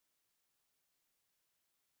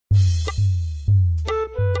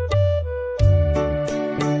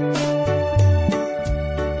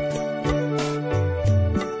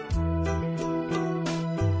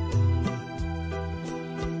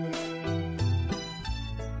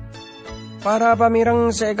Para pamireng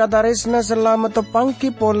sekatarisna selamat tepangki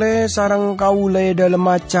pole sarang kaule dalam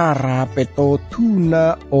acara peto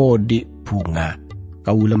tuna odi bunga.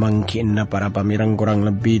 Kaule mangkin para pamireng kurang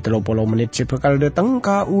lebih 30 menit sebekal dateng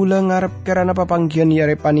kaule ngarep kerana papanggian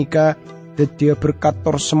yare panika detia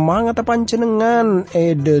berkator semangat panjenengan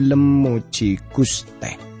dalam moci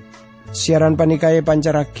Guste. Siaran panikae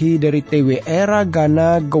pancaraki dari TWR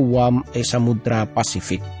Gana Gewam Samudra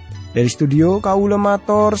Pasifik. Dari studio kaula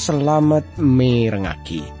matur selamat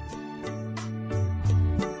mirengaki.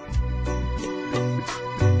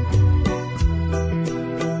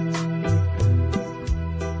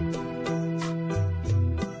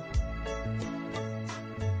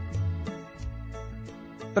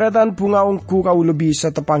 Tretan bunga ungku kaula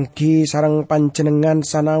bisa tepangki sarang panjenengan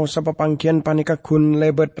sanau sapepanggian panika gun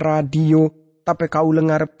lebet radio. Tapi kaula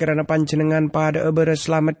ngarep kirana panjenengan pada ebere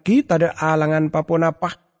selamat kita ada alangan papun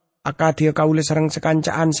apa. Akadia kaule sareng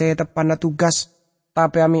sekancaan saya tepana tugas.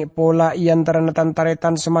 Tapi ami pola ian taranatan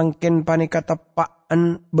taretan semangkin panika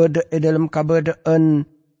tepaan bede dalam kabedeen.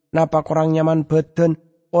 Napa kurang nyaman beden.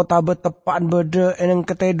 Otabe tepaan bede eneng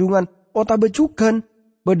ketedungan. Otabe cukan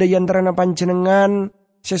bede yang tarana panjenengan.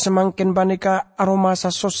 Sesemangkin panika aroma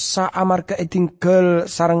sasosa amarga etingkel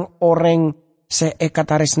sareng oreng.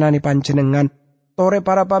 Seekataresnani panjenengan. Tore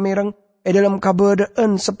para pamireng dalam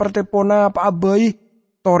kabedeen seperti pona apa abai.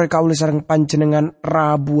 Tore kaule sareng panjenengan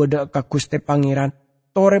rabu ada ka Guste Pangeran.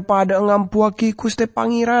 Tore pada ngampuaki Guste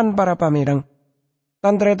Pangeran para pamireng.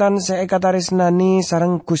 Tantretan seekatarisnani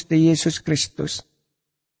sareng Guste Yesus Kristus.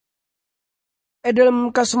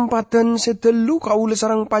 Dalam kesempatan sedelu kaule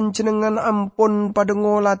sareng panjenengan ampun pada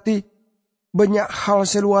ngolati banyak hal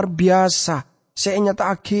seluar biasa.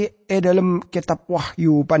 Seenyataake dalam kitab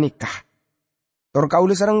Wahyu panikah. Tor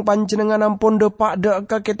kaule sareng panjenengan ampun depak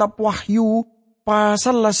ka kitab Wahyu.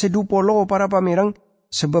 Pasal lah sedupolo para pamireng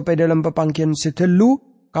sebab dalam pepanggian sedelu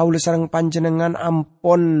kaula sareng panjenengan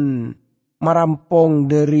ampun marampong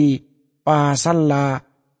dari pasal lah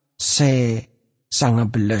se-19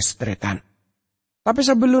 tretan. Tapi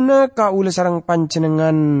sebelumnya kaula sareng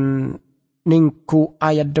panjenengan ningku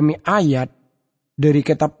ayat demi ayat dari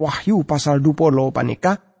kitab Wahyu pasal 20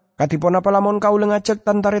 panika katipun apa lamun kaula ngajak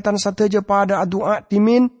tantaretan sateja pada doa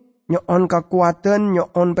timin nyoon kekuatan,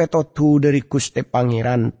 nyoon petotu dari Guste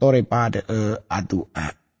Pangeran tore pada adua.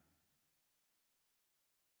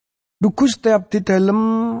 Dukus tiap di dalam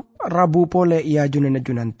rabu pole ia junan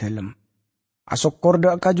dalam. Asok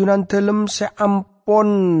korda kajunan dalam seampon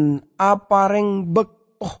apareng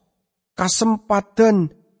bektoh kasempatan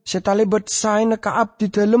setalebet sain ka abdi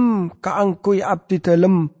dalam kaangkui abdi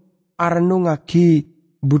dalam arnu ngagi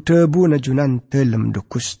budebu najunan dalam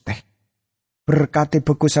dukus teh. Berkati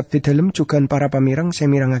beku sabdi dalam juga para pamirang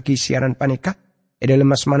semirangaki siaran panika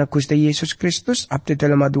dalam asmana Guste Yesus Kristus abdi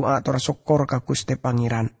dalam doa atur sokor ka Guste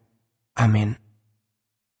Pangeran. Amin.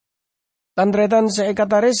 Tandretan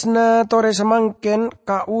seekataresna tore semangken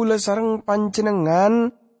kaula sareng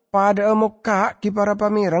panjenengan pada muka ki para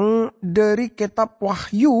pamirang dari kitab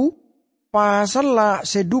Wahyu pasal la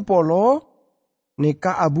sedupolo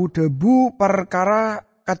nika abu debu perkara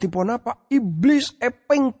katipona pak iblis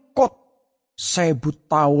epengkot 1000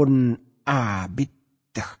 tahun abid.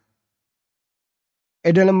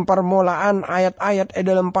 Dalam permulaan ayat-ayat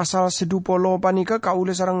dalam pasal sedupolo panika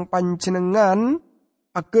kaula sareng panjenengan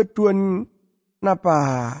ageduan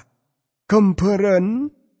napa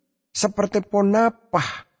gambaran seperti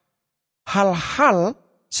ponapa hal-hal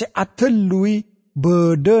seatelui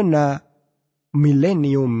bedena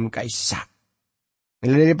milenium kaisa.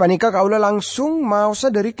 Dari panika kaula langsung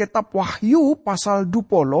mausa dari kitab Wahyu pasal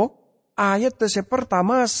 20 ayat tese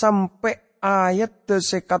pertama sampai ayat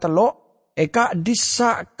tese katelo eka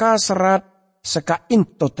disa kaserat seka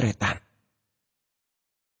into tretan.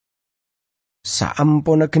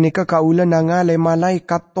 Saampona kenika kaula nangale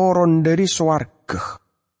malaikat toron dari swarga.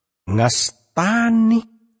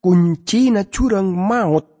 Ngastani kunci na curang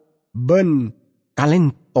maut ben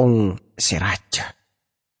kalentong si raja.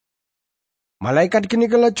 Malaikat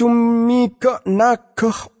kenika laju mika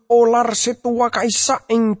nageh olar setua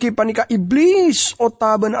kaisa engki panika iblis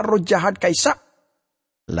otaben roh jahat kaisa.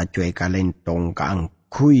 Laju kalentong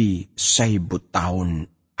kaangkui 1000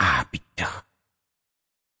 tahun abidah.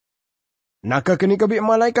 Naga kenika bi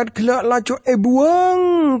malaikat gelak laju buang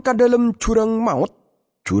ke dalam jurang maut.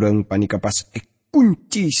 Jurang panika pas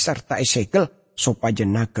kunci serta segel supaya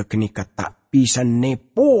naga kenika tak bisa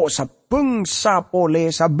nepo sabengsa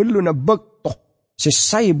pole sabeluna bektoh.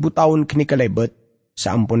 1000 tahun kenika lebet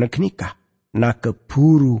saampuna kenika naga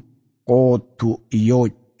buru kodu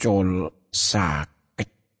yocol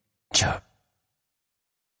sakeja.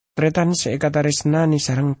 Tretan seekata resnani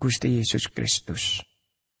sareng Gusti Yesus Kristus.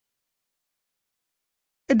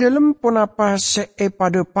 Dalam ponapa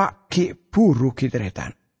pada paki buru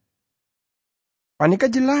kitretan. Panika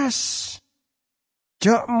jelas.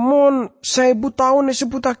 Jakmon 1000 tahun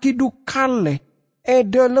sebutaki dukale.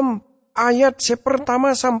 Dalam ayat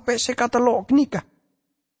pertama sampai sekatelok nika.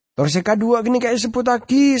 Terus kedua gini kayak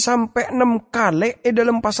sebutaki sampai 6 kali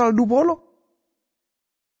dalam pasal 20.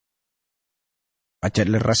 Pacet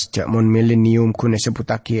leras jakmon milenium kune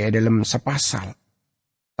sebutaki dalam sepasal.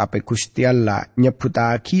 Tapi Gusti Allah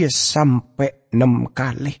nyebutaki sampai 6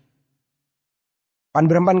 kali. Pan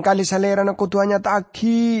berempan kali salerana kutuanya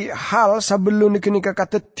taki hal sebelum nikah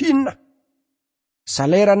katetina.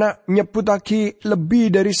 Salerana nyebutaki lebih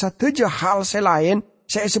dari satu hal selain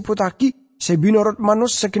saya sebutaki sebinorot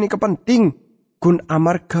manus sekini kepenting kun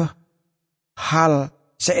amarga hal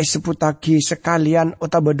saya sebutaki sekalian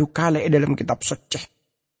otabadu kali dalam kitab suci.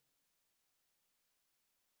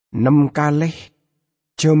 6 kali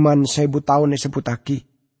Jaman 1000 tahun sebutaki.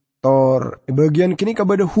 Tor bagian kini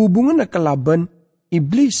kabada hubungan kelaban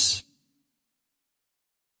iblis.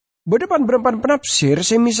 Bedepan berempan penafsir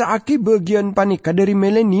semisaki bagian panika dari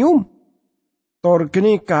milenium. Tor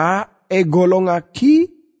kini ka golongaki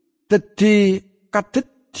teti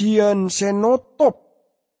katetian senotop.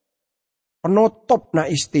 Penotop na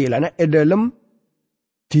istilahnya dalam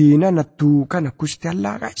dina natukan Gusti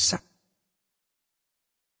Allah kaisa.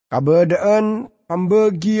 Kabadaan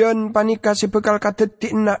pembagian panika sebekal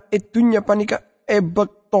katetina itunya panika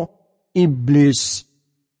ebekto iblis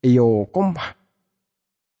iyo kompa.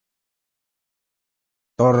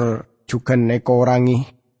 Tor juga neko orangi.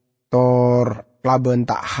 Tor pelaban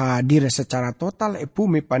tak hadir secara total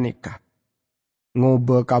bumi panika.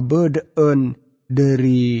 Ngobe kabadaan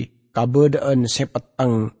dari kabadaan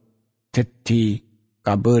sepeteng jadi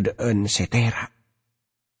kabadaan setera.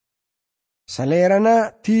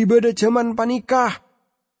 Salerana tiba da zaman panikah.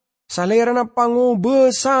 Salerana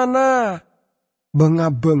pangobesana.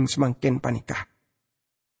 Bengabeng semakin panikah.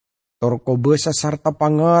 Torko besa sarta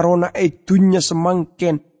pangarona itunya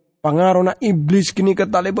semakin. Pangarona iblis kini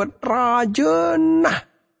ketalebet rajana.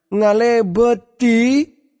 Ngalebeti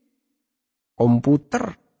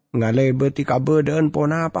komputer. Ngalebeti kabedaan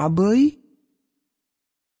ponapa bayi.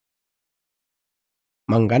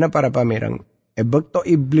 Mangkana para pamerang. Bekto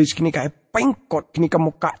iblis kini kayak pengkot kini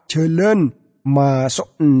kamu kak jalan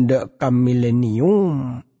masuk ndak ke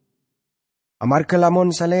milenium. Amar kelamon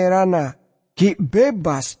salerana ki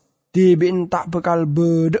bebas dibintak bekal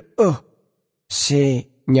bedeeh se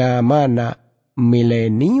nyamana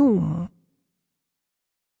milenium.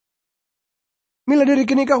 Mila dari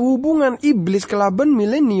kini ka hubungan iblis kelaban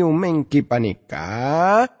milenium mengki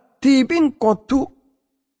panika tipin kotu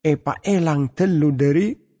epa elang telu dari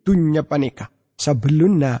dunya panika.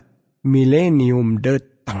 Sebelumnya milenium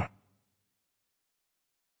datang.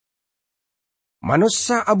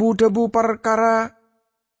 Manusia abu debu perkara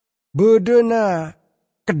bedena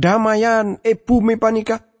kedamaian bumi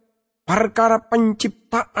panika. Perkara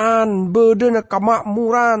penciptaan bedena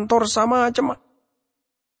kemakmuran tor sama cema.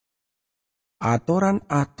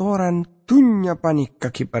 Atoran-atoran dunya panika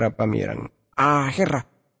ki para pamirang. Akhirnya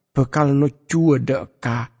bekal nucua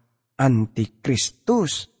deka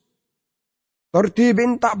antikristus.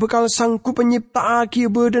 Tertibin tak bekal sangku penyipta aki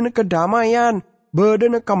bedena kedamaian,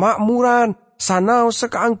 bedena kemakmuran, sanau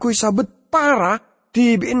sekaangkui sabetara,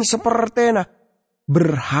 tibin sepertena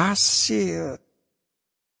berhasil.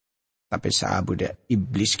 Tapi saabuda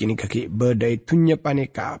iblis kini kaki bedai tunya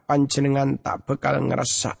panika, pancenengan tak bekal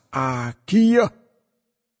ngerasa aki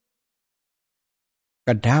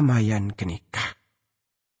kedamaian kenika.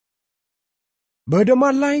 Beda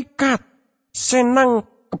malaikat senang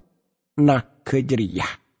nak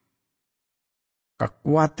kejeriah.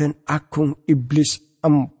 Kekuatan agung iblis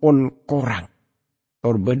ampun korang.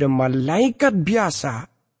 Torbeda malaikat biasa.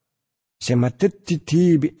 Sematet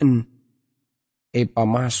titibin. Epa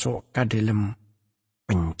masuk ke dalam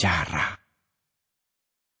penjara.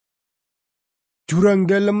 Jurang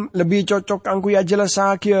dalam lebih cocok angku ya jelas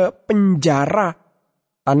aja penjara.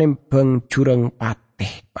 Tanem bang jurang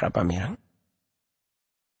patih para pamirang.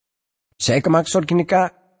 Saya kemaksud kini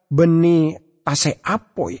kak beni tase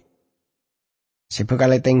apoi.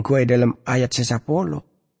 Sebekale tengkue dalam ayat 10.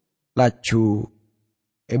 Laju.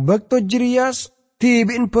 Bekto jerias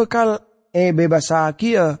tibin bekal bebasa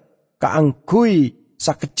kia kaangkui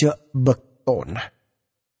sakejak bektona.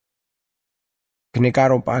 Kini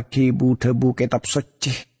karo pagi budebu kitab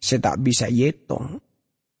suci saya tak bisa yetong.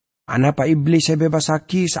 Anapa iblis bebasa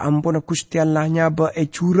ki saampun Gusti Allah nyaba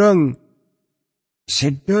jurang.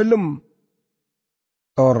 Sedalem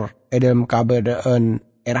tor dalam keadaan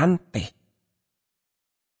erante.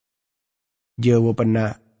 Jawa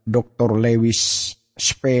pena Dr. Lewis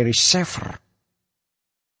Sperry Sever.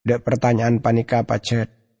 Dek pertanyaan panika pacet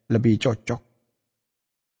lebih cocok.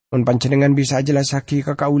 Mun panjenengan bisa jelasaki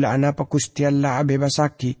ke kaula anapa Gusti Allah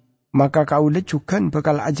bebasaki, maka kaula juga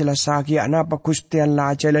bakal ajelasaki anapa Gusti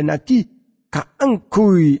Allah ajalanaki ka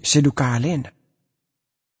angkui sedukalen.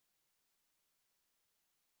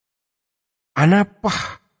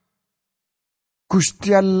 Anapa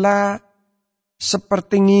Gusti Allah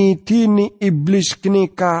seperti ngidini iblis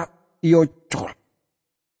kenika yocol.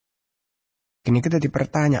 Kini kita di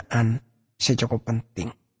pertanyaan cukup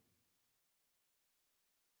penting.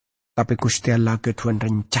 Tapi Gusti Allah ketuan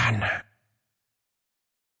rencana.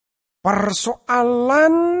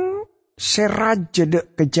 Persoalan seraja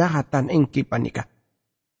de kejahatan engki panika.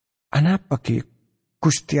 Anapa ki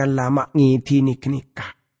Gusti Allah mak ngidini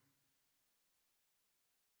kenika?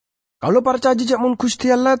 Kalau percaya jejak mun Gusti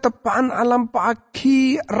Allah tepaan alam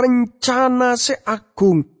paaki rencana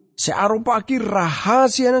seagung, searupa aki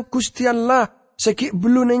rahasia Gusti Allah, seki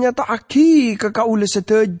belum nyata aki ke kaula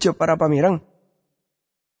seteja para pamirang.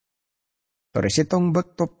 Toresitong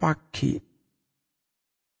bekto paki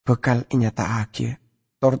bekal inyata aki.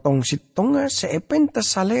 Tortong sitonga seepen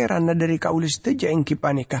tesaleran dari kaula seteja engki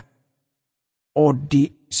panika.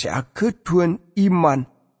 Odi seakeduan iman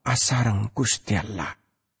asarang Gusti Allah.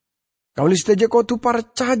 Kaulis teja kau tu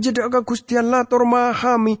percaya dek Gusti Allah tor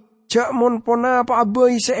mahami jak mon pona pa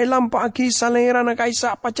abai seelam pa aki salera na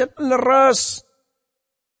kaisa pacet leres.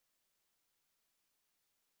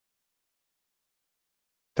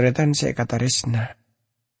 Tretan saya kata resna.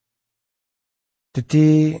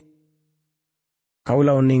 Jadi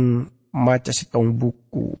kaulah oning maca sitong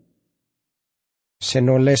buku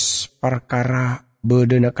senoles perkara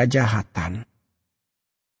bedena kejahatan.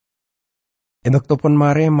 Ebektopun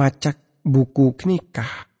mare macak buku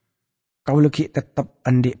kenikah, kau lagi tetap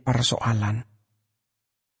andik persoalan.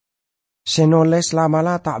 Senoles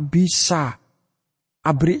lamala tak bisa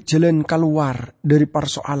abri jalan keluar dari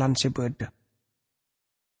persoalan sebeda.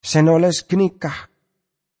 Senoles kenikah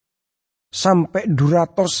sampai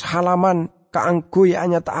 200 halaman keangkui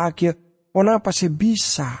hanya tak akhir. Kenapa sih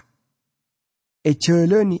bisa?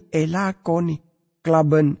 Jalani lakoni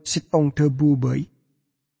kelaban sitong debu bayi.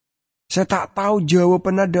 Saya tak tahu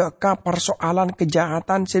jawaban adakah persoalan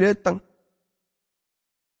kejahatan sedatang.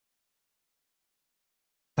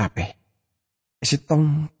 Tapi,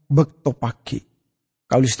 sitong bekto pagi.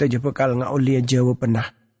 Kalau saja bekal ngaulia jawaban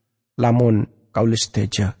lamun kalau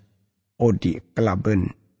saja odi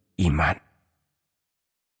kelaben iman.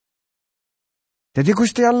 Jadi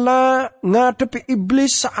Gusti Allah ngadepi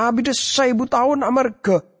iblis saabida 1000 tahun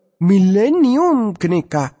amarga milenium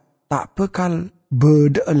kenika tak bekal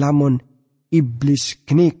beda lamun iblis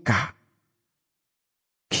kenika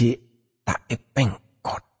ki tak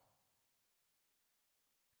epengkot.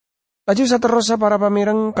 Laju saterosa para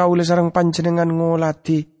pamireng kaula sareng panjenengan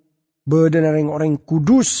ngolati beda naring orang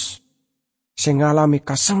kudus sing ngalami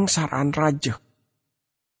kasengsaraan raja.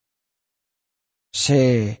 Se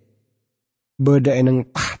beda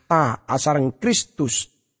eneng tahta asareng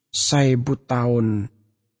Kristus 1000 tahun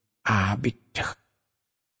abid.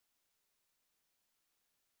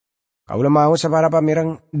 Kaulah mau sabara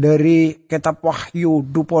pamireng dari kitab Wahyu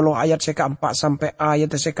 20 ayat seka 4 sampai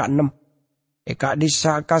ayat seka 6. Eka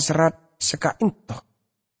disaka serat seka into.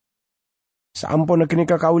 Saampun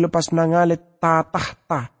kenika kau lepas nangalit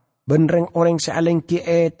tahta. Benreng orang sealengki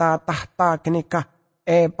tahta kenika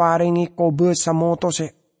paringi kobe samoto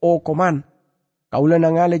se okoman. Kaulah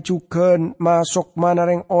nangalit juga masuk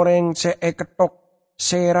manareng orang se ketok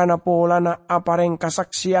serana polana apareng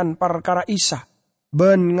kasaksian perkara Isa.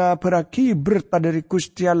 Ben ngabaraki berta dari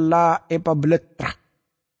Gusti Allah epa beletra.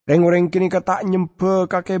 Reng-reng kini tak nyempe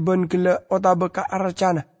kake ben gila otabe ka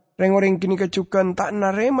arcana. Reng-reng kini kecukan tak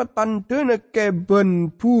narema tandena ke ben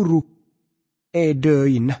buru.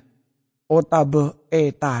 Edeina. Otabe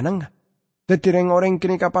tanang. Dadi reng-reng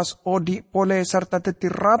kini kapas odi pole serta dadi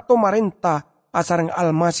rato marenta asarang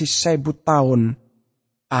almasih 1000 tahun.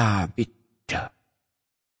 Abida.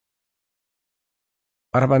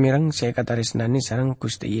 Para pamirang saya kata resnani sarang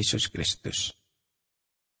Gusti Yesus Kristus.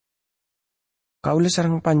 Kaula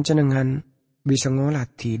sarang panjenengan bisa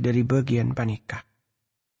ngolati dari bagian panika.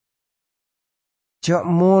 Jak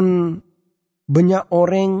mon banyak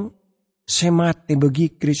orang semati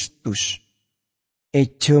bagi Kristus.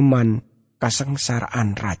 Cuman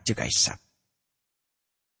kasengsaraan raja kaisat.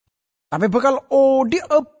 Tapi bakal odi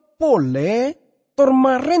pole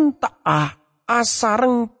tormarenta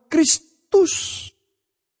asarang Kristus.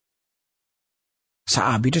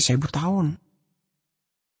 Saabida 1000 tahun.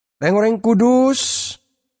 Orang-orang kudus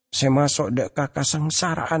semasuk dek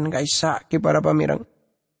kasangsaraan kaisa ki para pamireng.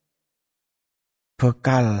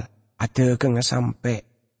 Bekal ada kena sampai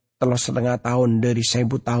 3,5 tahun dari 1000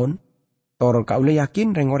 tahun. Tor kaula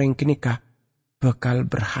yakin reng orang kini kah bakal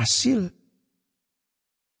berhasil.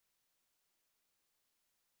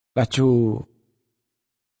 Laju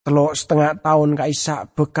 3,5 tahun kaisa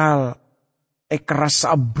bekal keras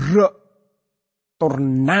abrek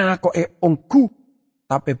torna ko ongku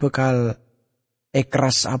tapi bekal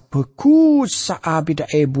keras abeku saabida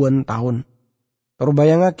buan tahun. Tor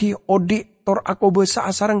bayang lagi odik tor aku besa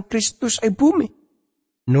asarang Kristus bumi.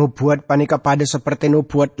 Nubuat panika pada seperti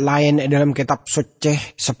nubuat lain dalam kitab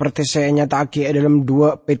suci seperti saya nyataki dalam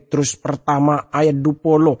 2 Petrus pertama ayat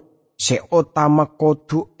 20. Seotama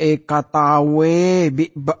kodu katawe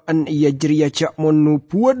bibaan iya jeria jak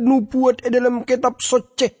nubuat dalam kitab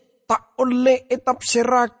suci tak oleh etap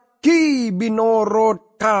seraki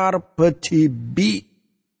binorot karbetibi.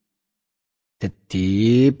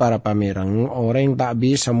 Jadi para pamireng orang tak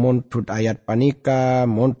bisa mundut ayat panika,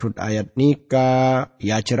 mundut ayat nikah,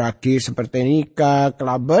 ya ceraki seperti nikah,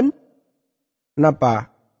 kelaban,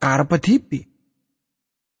 napa karbetibi.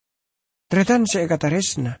 Tretan saya kata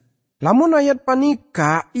resna. Lamun ayat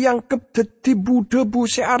panika yang kedeti budebu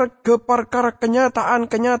searge perkara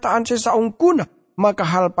kenyataan sesaungkuna, maka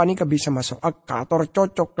hal panika bisa masuk akal atau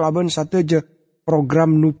cocok laban sateja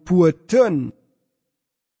program nubuatan.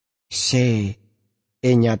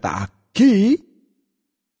 Nyataaki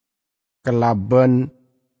kelaban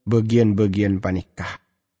bagian-bagian panikah.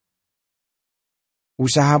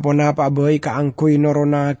 Usaha pona apa bayi kaangkui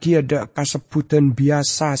noronaki ada kasebutan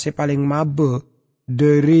biasa paling mabe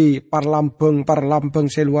dari parlambeng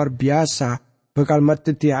seluar biasa bakal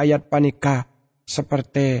mati di ayat panikah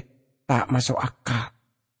seperti tak masuk akal.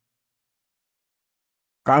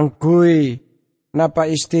 Kaangkui napa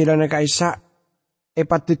istilahnya kaisa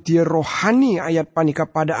dia rohani ayat panika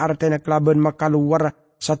pada artena kelaban maka luar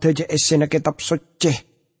sateja esena kitab suci.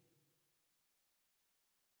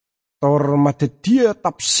 Tor mate dia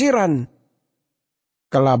tafsiran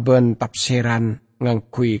kelaban tafsiran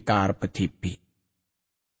ngangkui karbetipi.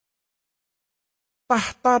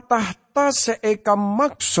 Tahta seeka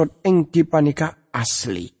maksud engki panika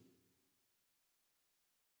asli.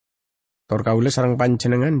 Tor kaula sareng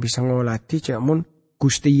panjenengan bisa ngolati jamun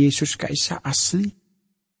Gusti Yesus kaisa asli.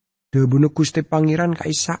 Debune Gusti Pangeran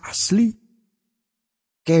kaisa asli.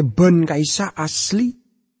 Keben kaisa asli.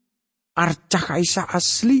 Arcah kaisa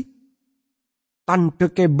asli.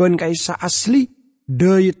 Tande keben kaisa asli.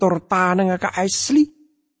 Deui tor tanang ka asli.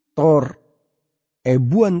 Tor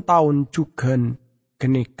ebuan tahun jugan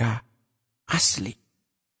geneka asli.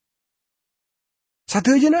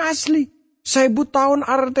 Sadayana asli. 1000 tahun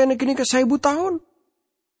artene geneka 1000 tahun.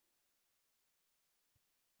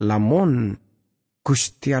 Lamun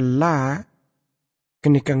Gusti Allah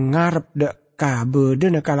kenika ngarep dek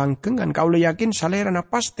kabede na kalangkengan kaula yakin salerana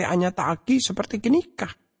pasti anyataaki seperti kenika.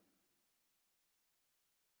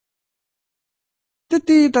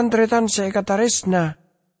 Teti tantretan saya kata resna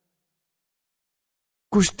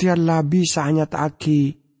Gusti Allah bisa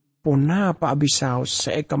anyataaki pona pa abisau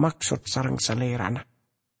saya kemaksud sarang salerana.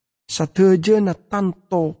 Sateja na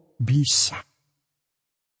tanto bisa.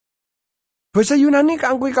 Bahasa Yunani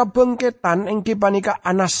kaangkui kabengketan engki panika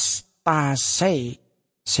anastase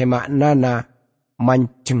semaknana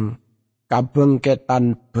manceng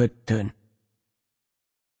kabengketan beden.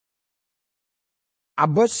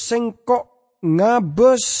 Abes sengkok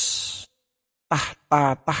ngabes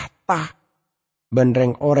tahta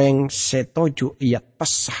benreng oreng setoju iya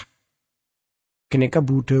tesah. Kenika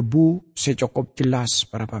budebu secokop jelas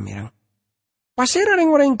para pamirang. Pasera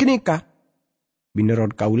reng oreng kenika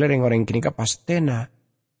binerod kaula reng orang kini pastena.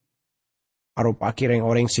 Arupa reng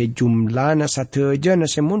orang sejumlah na sateja na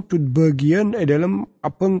semuntut bagian dalam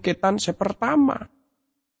kabengketan sepertama.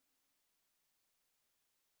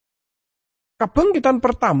 Kabengketan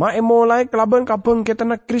pertama mulai kelaban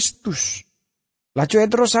kabengketan na Kristus. Laju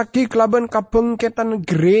terus lagi kelaban kabengketan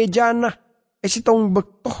gereja na esitong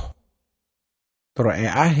bektoh. Terus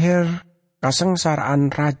akhir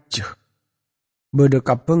kasengsaraan raja. Bede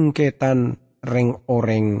kabengketan reng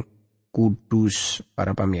oreng kudus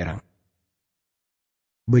para pamirang.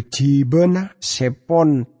 Bejibena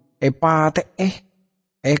sepon epate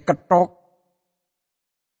ketok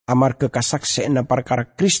amar kekasaksena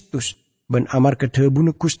perkara Kristus ben amar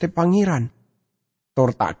kedebune Gusti Pangeran.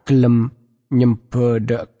 Tor tak gelem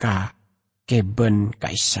nyembedek ka keben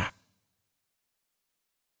kaisa.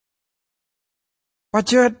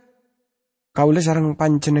 Pacet kaula sareng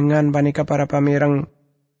panjenengan panika para pamirang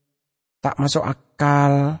tak masuk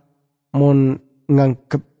akal mun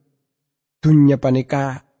nganggep dunya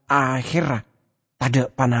panika akhirah.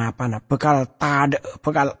 Tada pana-pana, bekal tada,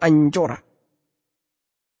 bekal ancora.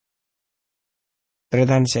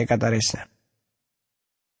 Tretan saya kata resna.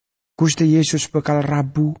 Gusti Yesus bekal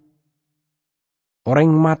rabu.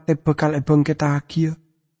 Orang mate bekal ebeng kita hagia.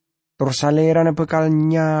 Terus salerana bekal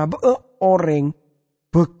nyabe orang.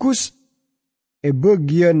 Bagus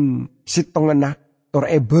bagian sitongena. Tor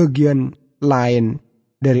bagian lain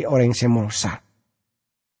dari orang semolsa.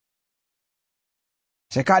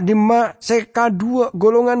 Seka dima, seka dua,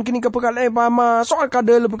 golongan kini kebekal pama, soal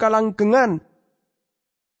kadal bekal langgengan.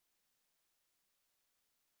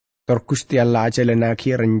 Tor Gusti Allah aja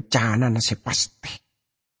lenaki rencana nasi pasti.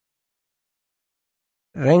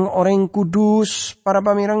 Reng orang kudus, para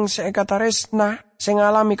pamirang seka taresna,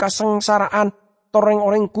 sengalami kasengsaraan, tor reng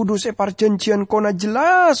orang kudus parjanjian kona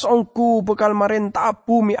jelas ongku bekal marenta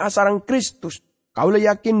bumi asarang Kristus. Kau le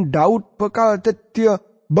yakin Daud bekal tetia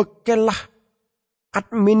bekelah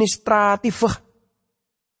administratif.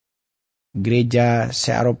 Gereja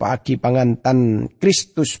searupa aki pangantan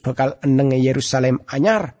Kristus bekal eneng Yerusalem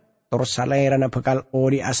anyar. Tor salerana bekal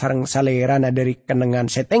ori asarang salerana dari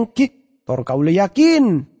kenengan setengki. Tor kau le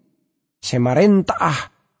yakin semarentah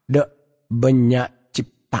de banyak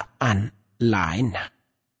ciptaan lain.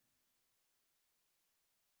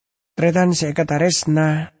 Tretan saya kata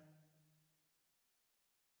resna.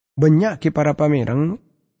 Banyak ki para pamirang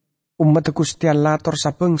umat Gusti Allah tor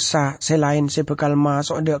sabangsa selain sebekal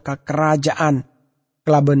masuk de ke kerajaan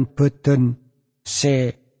kelaban beden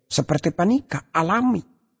seperti panika alami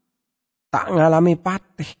tak ngalami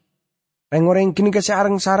patih. Reng-reng kini ke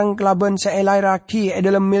sarang-sarang kelaban seelai raki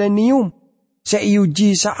dalam milenium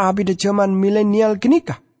seiuji saabi de zaman milenial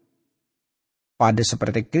kinika. Pada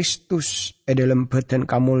seperti Kristus dalam beden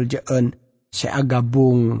kamuljaan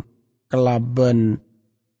seagabung kelaban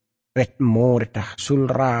retmo redah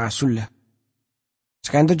sulra sulah.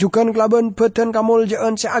 Sekarang tujukan kelaban beden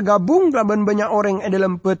kamuljaan seagabung kelaban banyak orang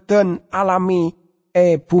dalam beden alami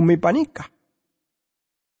bumi panika.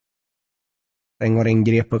 Reng-reng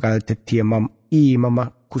jadi bekal tetia mama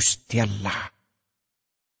Gusti Allah.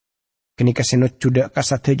 Kini kasenot juda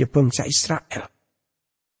kasate bangsa Israel.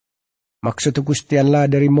 Maksud Gusti Allah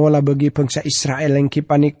dari mola bagi bangsa Israel yang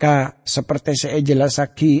kipanika seperti saya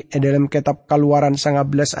jelasaki dalam kitab Keluaran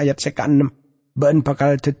 19 ayat 6. Ban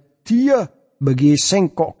bakal tetia bagi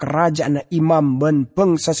sengkok kerajaan imam ban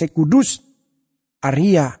bangsa sekudus.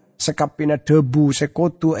 Arya sekapina debu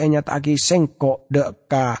sekotu enyat agi sengkok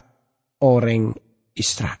deka orang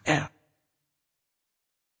Israel.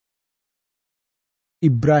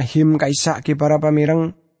 Ibrahim kaisak ki para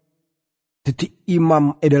pamirang dadi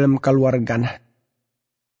imam dalam keluargana.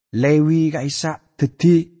 Lewi kaisak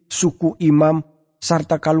dadi suku imam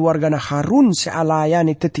sarta keluargana Harun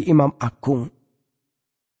sealayani dadi imam agung.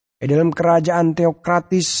 Dalam kerajaan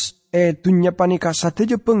teokratis dunya panika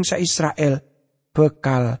sateja bangsa Israel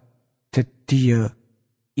bekal dadi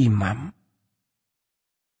imam.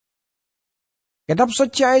 Kitab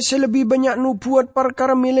secai selebih banyak nubuat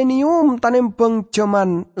perkara milenium tanembang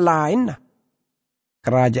zaman lain.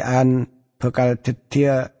 Kerajaan bakal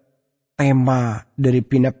detia tema dari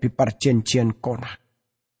pinapi perjanjian kona.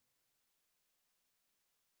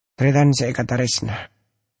 Tretan saya kata resna.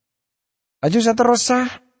 Aju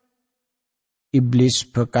saterusah. Iblis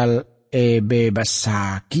bakal bebas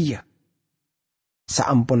sakia.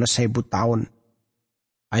 Saampun 1000 tahun.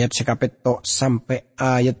 Ayat sekapeto sampai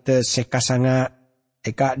ayat sekasanga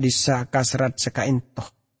eka disa kasrat sekaintoh.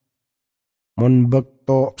 Mon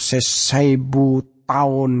bekto 1000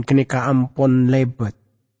 tahun kenika ampun lebet.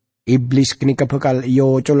 Iblis kenika bekal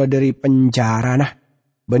yo cola dari penjara nah.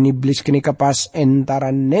 Ben iblis kenika pas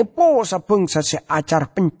entaran nepo sabeng sa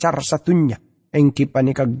acar pencar satunya. Engki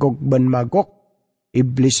panika gog ben magok.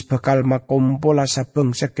 Iblis bakal makompola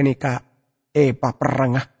sabeng sekenika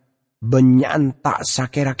paperangah. Benyan tak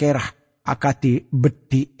sakera-kera akati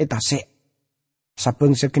bedi etase.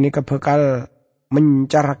 Sabeng sekenika bakal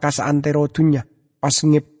mencar kasaantero dunya. Pas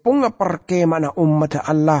ngepung perke mana umat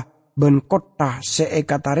Allah ben kota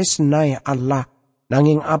seekatarisnai Allah.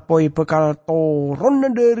 Nanging apoi bekal turun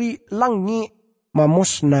dari langi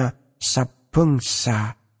mamusna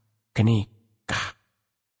sabengsa kenika.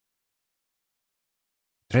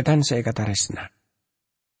 Tretan seekatarisna.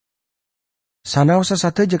 Sanau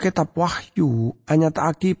sesate kitab Wahyu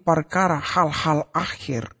anyataaki perkara hal-hal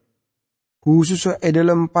akhir. Khusus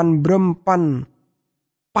dalam panbrempan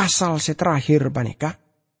pasal seterakhir panika.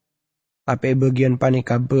 Tapi bagian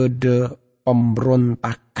panika bede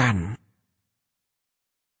pemberontakan.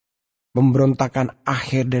 Pemberontakan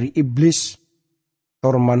akhir dari iblis.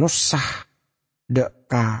 Tor manusah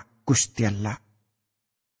deka Gusti Allah.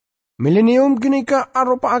 Milenium genika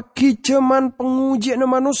arupa aki jaman pengujian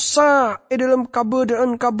manusia dalam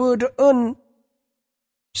kabedaan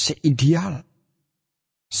seideal.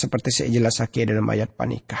 Seperti saya jelasake dalam ayat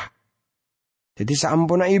panikah. Jadi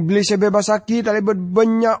saampuna iblis sebebasaki talebet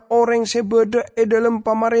banyak orang sebeda dalam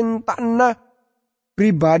pamarentahna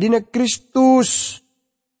pribadi na Kristus.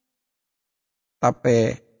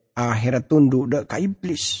 Tapi akhirnya tunduk dek ka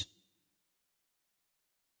iblis.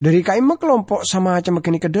 Dari kaima kelompok sama aja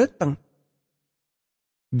makin kedatang.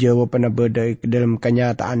 Jawabannya beda ke dalam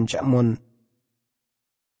kenyataan cakmon.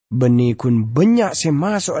 Benih kun banyak se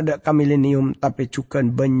masuk ada ke milenium tapi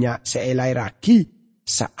cukan banyak se elai raki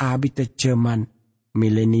saabi terjeman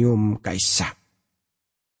milenium kaisa.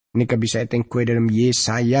 Ini bisa tengkue dalam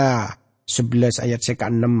Yesaya 11 ayat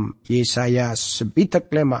 6, Yesaya sebitak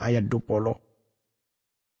 5 ayat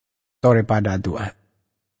 20. Tore pada doa.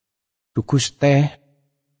 Dukus teh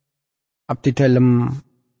abdi dalam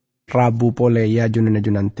Rabu pole ya junan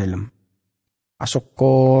dalam.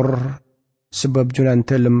 Asokor sebab junan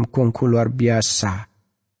dalam kuangku luar biasa.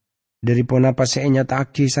 Dari pon apa seenya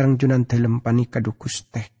taki sarang junan dalam panika dukus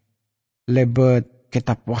teh. Lebet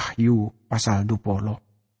kitab Wahyu pasal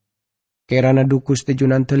 20. Kerana dukus teh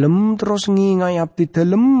junan dalam terus ngingai abdi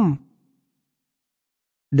dalam.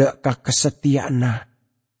 Dak ka kesetiaana.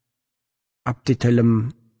 Abdi dalam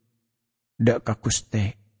dak ka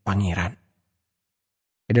kuste pangeran.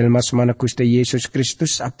 Dalam asmana Gusti Yesus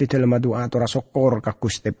Kristus abdi dalam doa atur sokor ka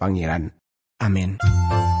Gusti Pangeran. Amin.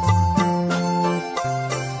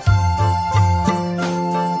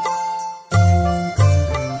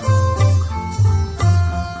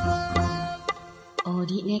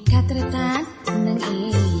 Odi nekat retan nang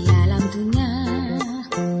alam dunia.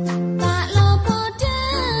 Tak lopo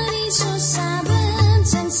dari susah ben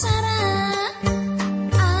sengsara.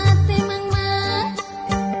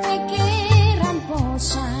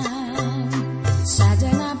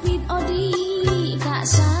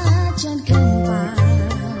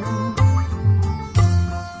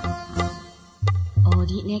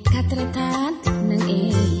 Nekat retan nang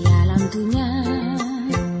alam dunia.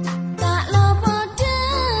 Tak lopo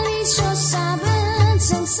dari susah ben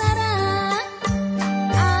sengsara.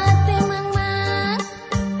 Ate mang-mang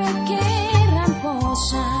pikiran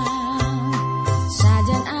posang.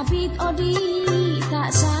 Sajan abid odi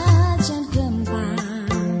tak sajan gempang.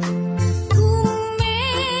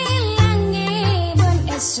 Kumelange ben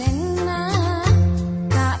esena.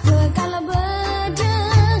 Tak bekal beda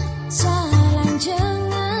salang jeng.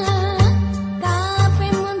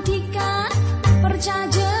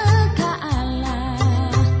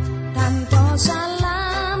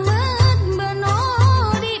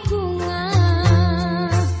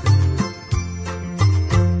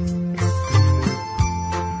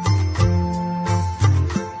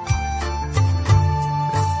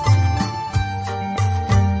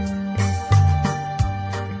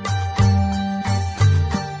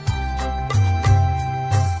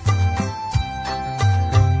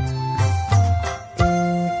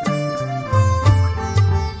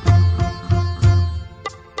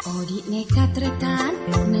 Nekat retan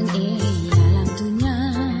nang